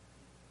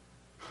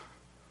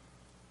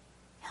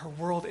 Our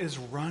world is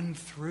run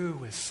through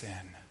with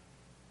sin.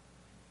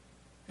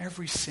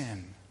 Every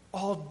sin,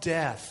 all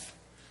death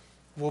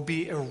will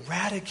be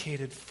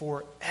eradicated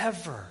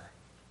forever.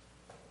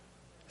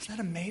 Isn't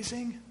that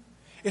amazing?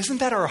 Isn't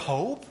that our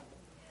hope?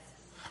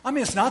 I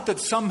mean, it's not that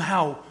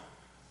somehow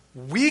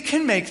we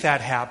can make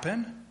that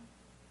happen.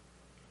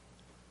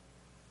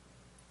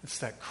 It's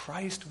that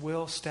Christ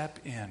will step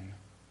in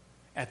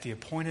at the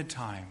appointed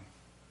time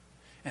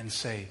and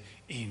say,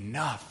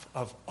 enough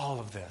of all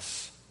of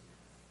this.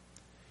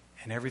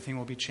 And everything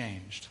will be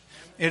changed.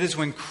 It is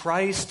when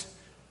Christ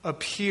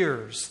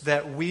appears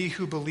that we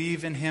who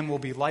believe in him will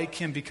be like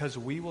him because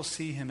we will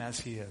see him as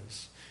he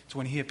is. It's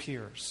when he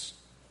appears.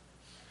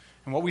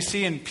 And what we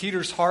see in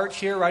Peter's heart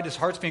here, right, his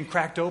heart's being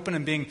cracked open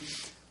and being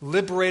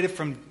liberated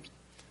from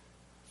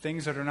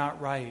things that are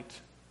not right.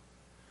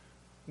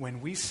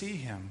 When we see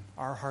him,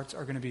 our hearts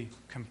are going to be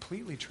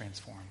completely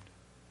transformed.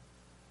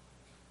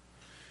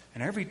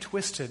 And every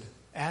twisted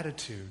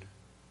attitude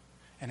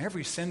and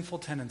every sinful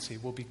tendency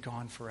will be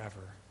gone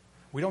forever.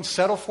 We don't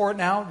settle for it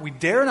now. We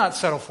dare not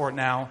settle for it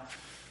now.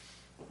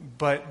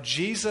 But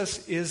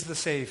Jesus is the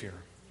Savior.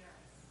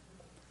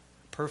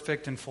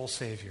 Perfect and full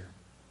Savior.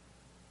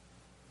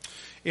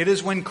 It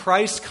is when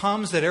Christ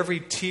comes that every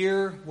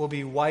tear will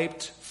be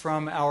wiped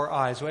from our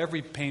eyes. So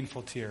every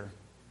painful tear.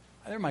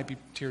 There might be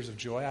tears of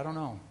joy. I don't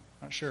know.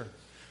 Not sure.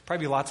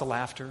 Probably lots of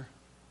laughter.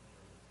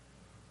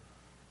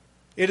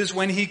 It is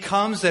when he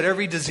comes that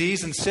every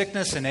disease and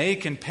sickness and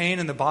ache and pain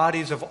in the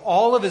bodies of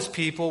all of his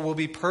people will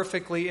be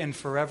perfectly and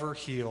forever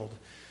healed.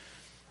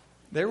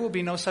 There will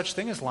be no such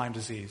thing as Lyme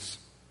disease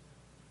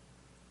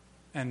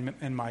and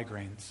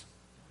migraines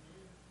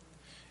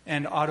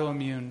and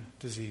autoimmune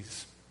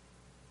disease.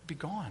 It'll be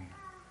gone.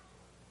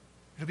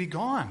 It'll be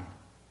gone.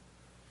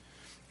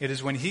 It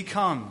is when he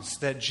comes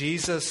that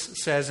Jesus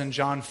says in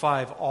John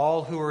 5,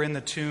 all who are in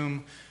the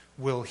tomb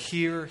will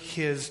hear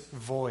his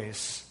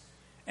voice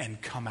and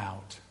come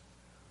out.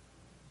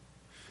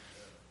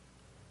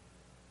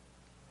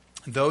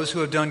 Those who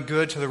have done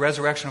good to the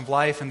resurrection of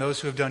life and those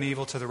who have done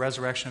evil to the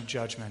resurrection of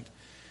judgment.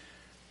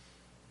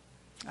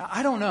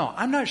 I don't know.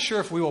 I'm not sure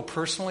if we will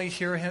personally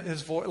hear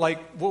his voice. Like,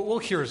 we'll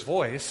hear his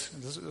voice.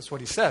 That's what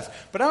he says.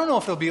 But I don't know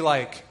if it'll be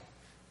like,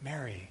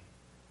 Mary,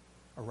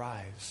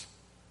 arise.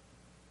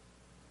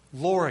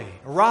 Lori,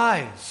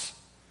 arise.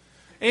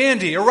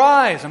 Andy,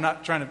 arise. I'm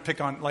not trying to pick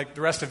on, like,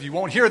 the rest of you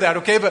won't hear that,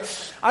 okay?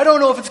 But I don't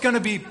know if it's going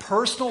to be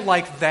personal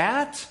like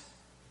that.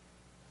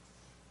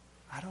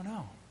 I don't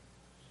know.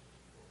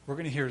 We're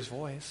going to hear his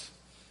voice.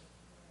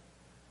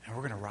 And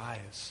we're going to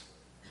rise.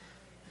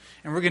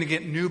 And we're going to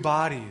get new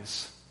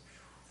bodies.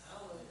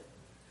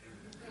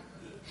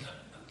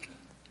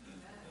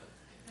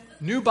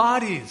 New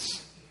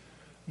bodies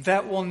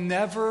that will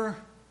never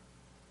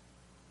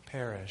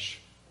perish.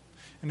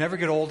 And never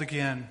get old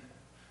again.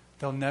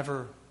 They'll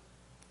never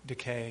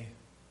decay.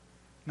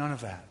 None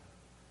of that.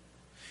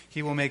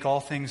 He will make all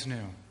things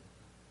new.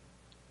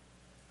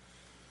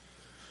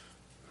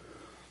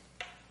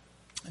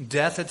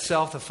 Death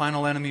itself, the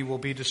final enemy, will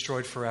be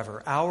destroyed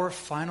forever. Our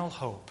final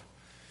hope.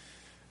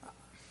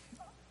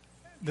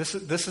 This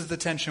is the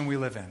tension we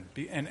live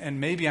in.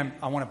 And maybe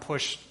I want to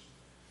push.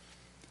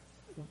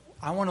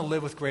 I want to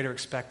live with greater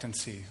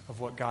expectancy of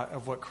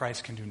what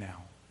Christ can do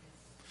now.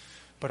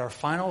 But our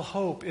final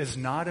hope is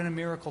not in a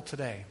miracle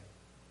today.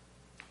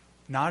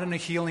 Not in a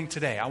healing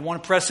today. I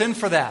want to press in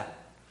for that.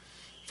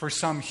 For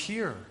some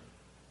here.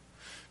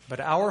 But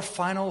our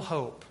final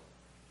hope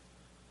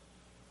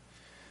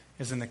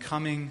is in the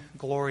coming,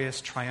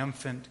 glorious,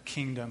 triumphant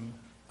kingdom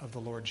of the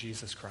Lord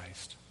Jesus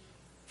Christ.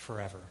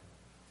 Forever.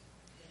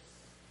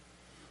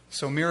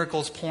 So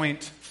miracles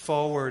point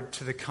forward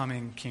to the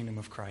coming kingdom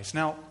of Christ.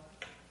 Now,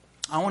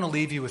 I want to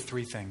leave you with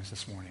three things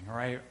this morning, all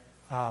right?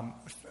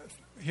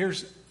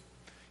 Here's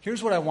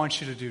what I want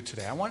you to do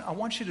today. I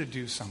want you to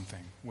do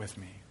something with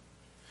me.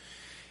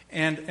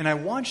 And I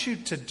want you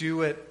to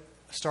do it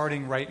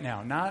starting right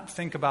now. Not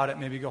think about it,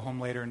 maybe go home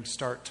later and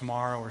start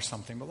tomorrow or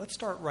something, but let's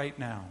start right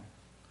now.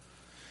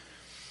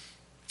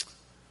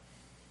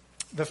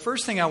 The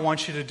first thing I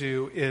want you to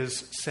do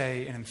is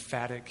say an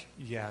emphatic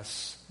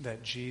yes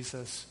that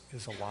Jesus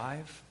is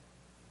alive.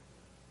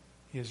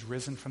 He is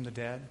risen from the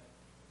dead.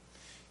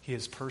 He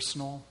is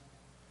personal.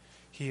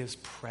 He is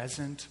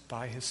present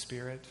by his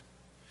Spirit.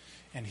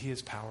 And he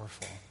is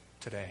powerful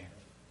today.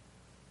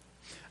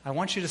 I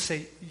want you to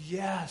say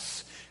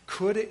yes.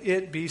 Could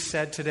it be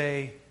said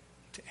today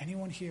to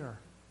anyone here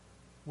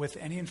with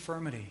any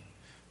infirmity,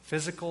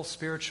 physical,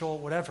 spiritual,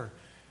 whatever,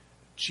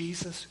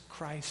 Jesus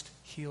Christ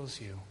heals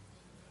you?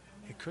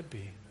 It could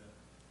be.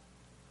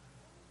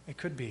 It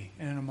could be,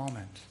 and in a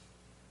moment,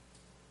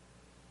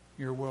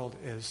 your world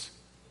is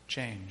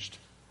changed.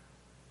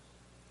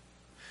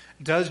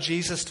 Does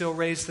Jesus still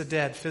raise the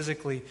dead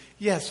physically?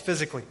 Yes,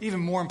 physically. Even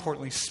more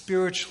importantly,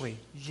 spiritually,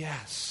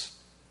 yes.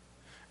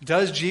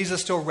 Does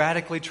Jesus still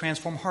radically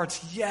transform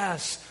hearts?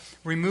 Yes.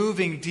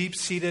 Removing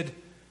deep-seated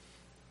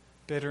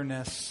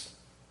bitterness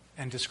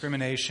and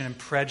discrimination and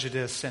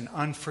prejudice and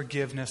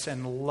unforgiveness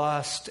and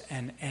lust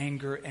and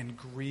anger and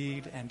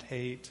greed and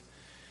hate.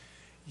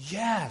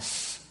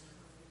 Yes.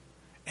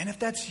 And if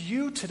that's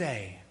you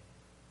today,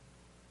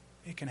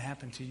 it can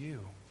happen to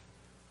you.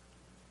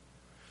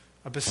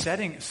 A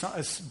besetting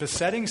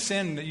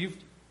sin that you've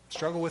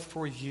struggled with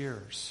for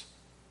years,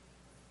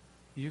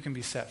 you can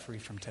be set free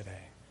from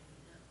today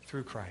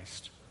through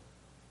Christ.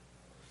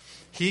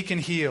 He can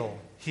heal.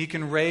 He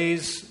can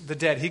raise the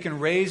dead. He can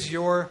raise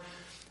your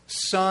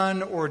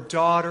son or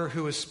daughter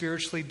who is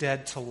spiritually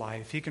dead to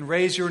life. He can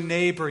raise your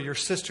neighbor, your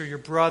sister, your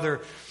brother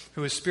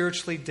who is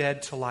spiritually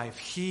dead to life.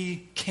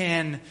 He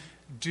can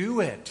do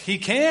it. He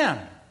can.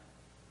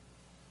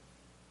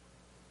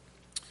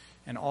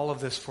 And all of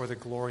this for the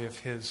glory of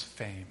His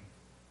fame.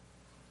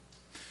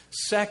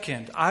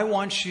 Second, I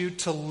want you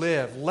to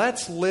live.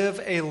 Let's live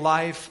a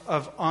life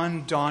of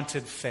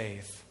undaunted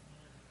faith.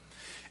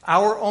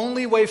 Our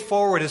only way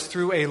forward is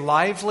through a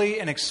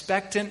lively and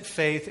expectant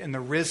faith in the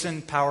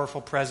risen,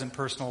 powerful, present,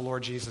 personal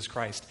Lord Jesus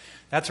Christ.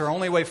 That's our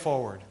only way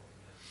forward.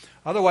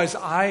 Otherwise,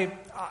 I'm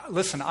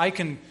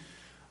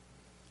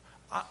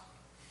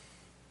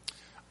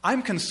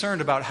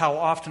concerned about how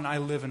often I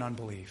live in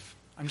unbelief.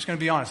 I'm just going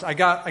to be honest. I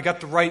got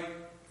the right,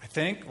 I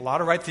think, a lot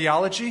of right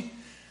theology.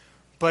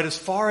 But as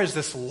far as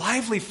this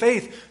lively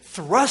faith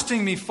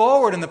thrusting me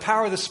forward in the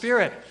power of the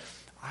Spirit,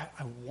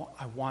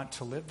 I want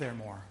to live there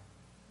more.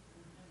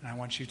 And I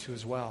want you to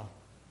as well.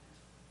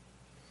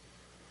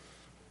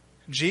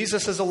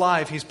 Jesus is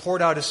alive. He's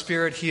poured out His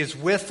Spirit. He is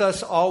with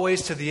us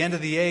always to the end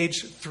of the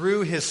age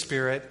through His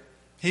Spirit.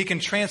 He can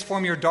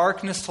transform your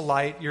darkness to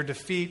light, your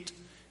defeat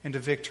into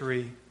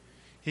victory.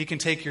 He can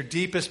take your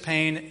deepest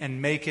pain and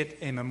make it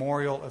a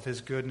memorial of His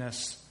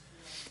goodness.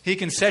 He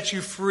can set you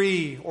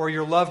free or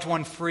your loved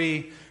one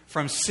free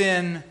from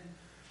sin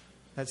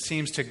that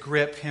seems to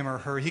grip him or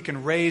her. He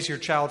can raise your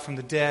child from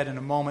the dead in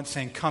a moment,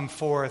 saying, "Come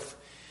forth,"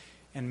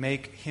 and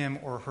make him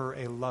or her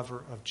a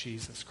lover of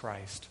Jesus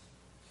Christ.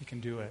 He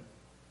can do it.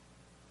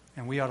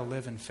 And we ought to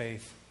live in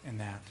faith in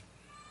that.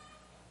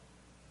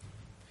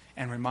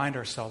 And remind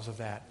ourselves of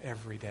that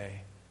every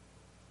day.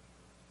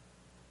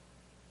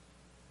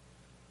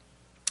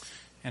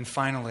 And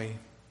finally,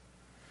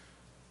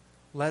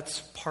 let's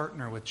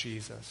partner with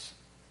Jesus.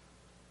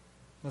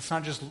 Let's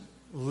not just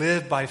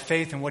live by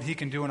faith in what He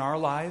can do in our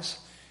lives.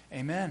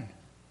 Amen.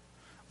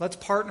 Let's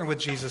partner with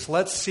Jesus.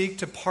 Let's seek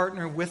to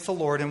partner with the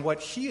Lord in what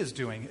He is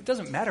doing. It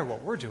doesn't matter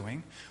what we're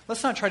doing.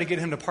 Let's not try to get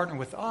Him to partner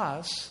with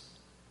us.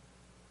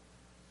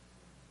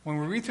 When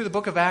we read through the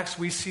book of Acts,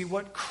 we see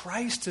what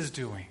Christ is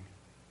doing.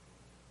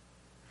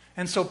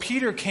 And so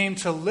Peter came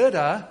to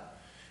Lydda,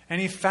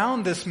 and he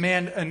found this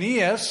man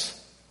Aeneas.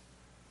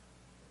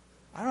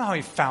 I don't know how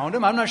he found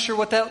him. I'm not sure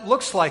what that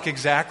looks like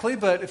exactly,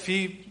 but if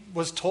he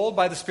was told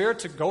by the Spirit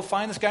to go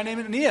find this guy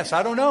named Aeneas,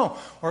 I don't know.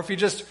 Or if he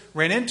just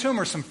ran into him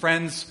or some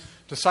friends,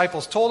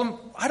 disciples told him,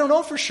 I don't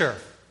know for sure.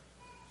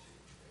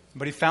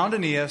 But he found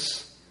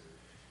Aeneas,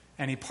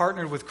 and he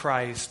partnered with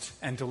Christ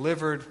and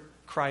delivered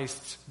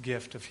Christ's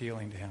gift of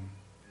healing to him.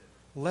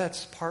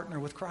 Let's partner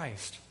with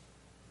Christ.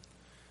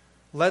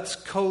 Let's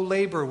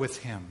co-labor with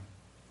Him.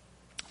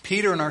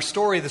 Peter, in our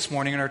story this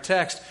morning, in our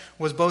text,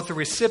 was both the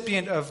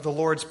recipient of the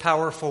Lord's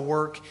powerful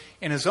work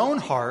in his own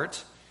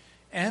heart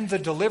and the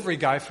delivery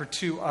guy for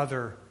two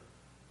other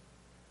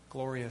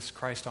glorious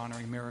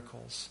Christ-honoring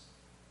miracles.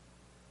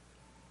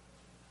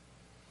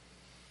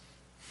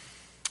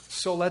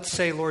 So let's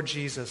say, Lord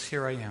Jesus,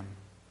 here I am.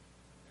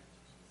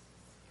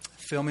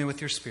 Fill me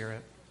with your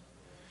Spirit.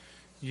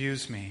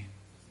 Use me.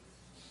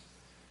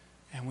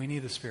 And we need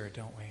the Spirit,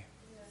 don't we?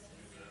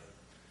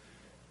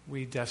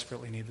 We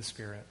desperately need the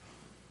Spirit.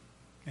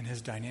 And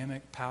His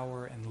dynamic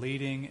power and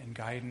leading and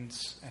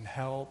guidance and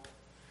help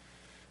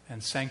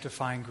and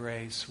sanctifying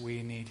grace,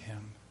 we need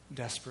Him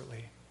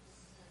desperately.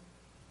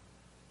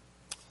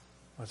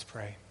 Let's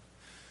pray.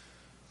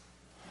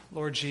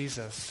 Lord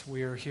Jesus,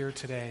 we are here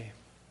today.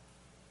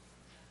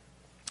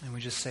 And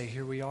we just say,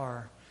 here we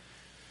are.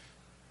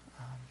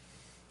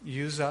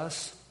 Use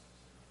us.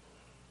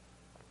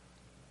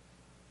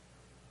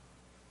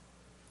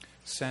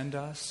 Send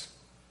us.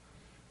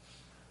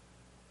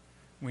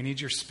 We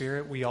need your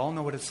Spirit. We all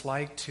know what it's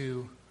like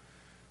to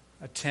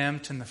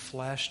attempt in the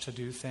flesh to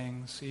do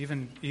things,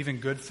 even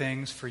good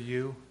things for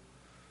you,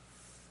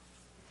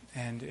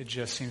 and it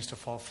just seems to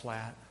fall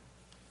flat.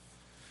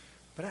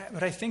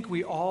 But I think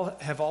we all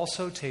have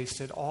also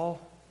tasted,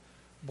 all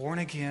born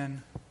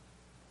again,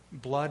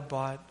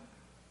 blood-bought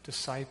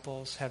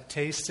disciples have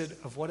tasted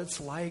of what it's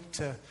like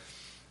to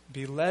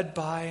be led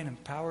by and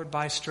empowered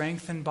by,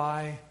 strengthened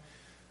by,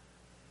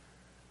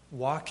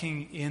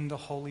 walking in the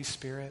Holy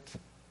Spirit.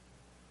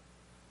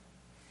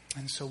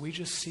 And so we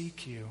just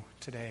seek you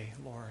today,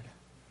 Lord.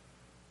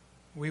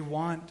 We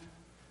want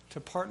to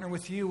partner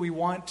with you. We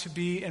want to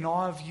be in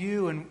awe of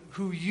you and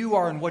who you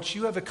are and what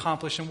you have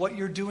accomplished and what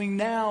you're doing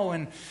now,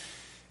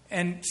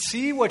 and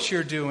see what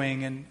you're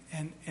doing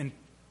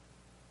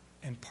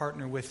and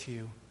partner with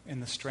you in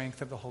the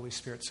strength of the Holy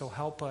Spirit. So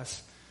help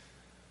us,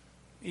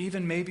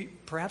 even maybe,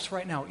 perhaps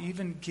right now,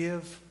 even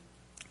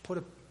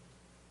put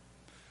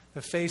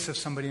the face of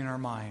somebody in our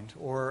mind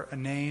or a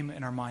name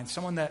in our mind,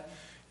 someone that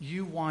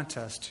you want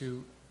us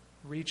to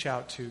reach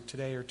out to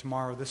today or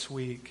tomorrow, this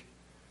week,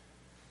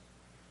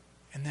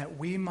 and that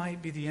we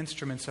might be the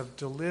instruments of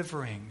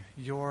delivering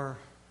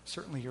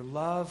certainly your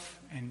love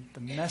and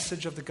the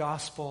message of the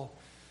gospel,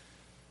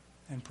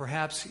 and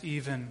perhaps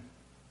even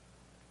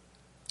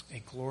a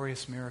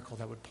glorious miracle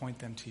that would point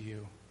them to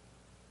you.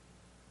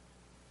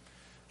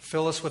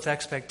 Fill us with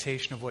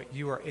expectation of what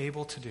you are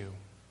able to do.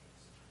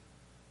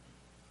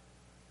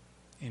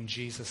 In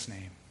Jesus'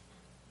 name,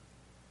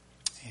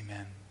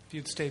 amen. If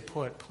you'd stay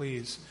put,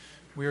 please.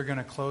 We are going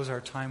to close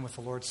our time with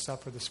the Lord's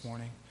Supper this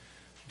morning.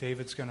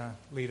 David's going to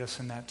lead us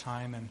in that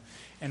time.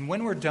 And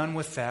when we're done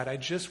with that, I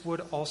just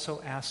would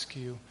also ask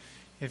you,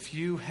 if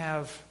you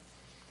have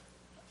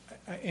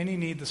any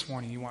need this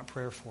morning you want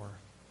prayer for,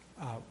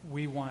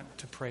 we want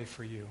to pray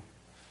for you.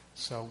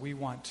 So we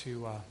want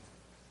to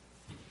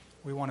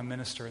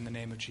minister in the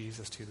name of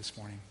Jesus to you this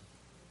morning.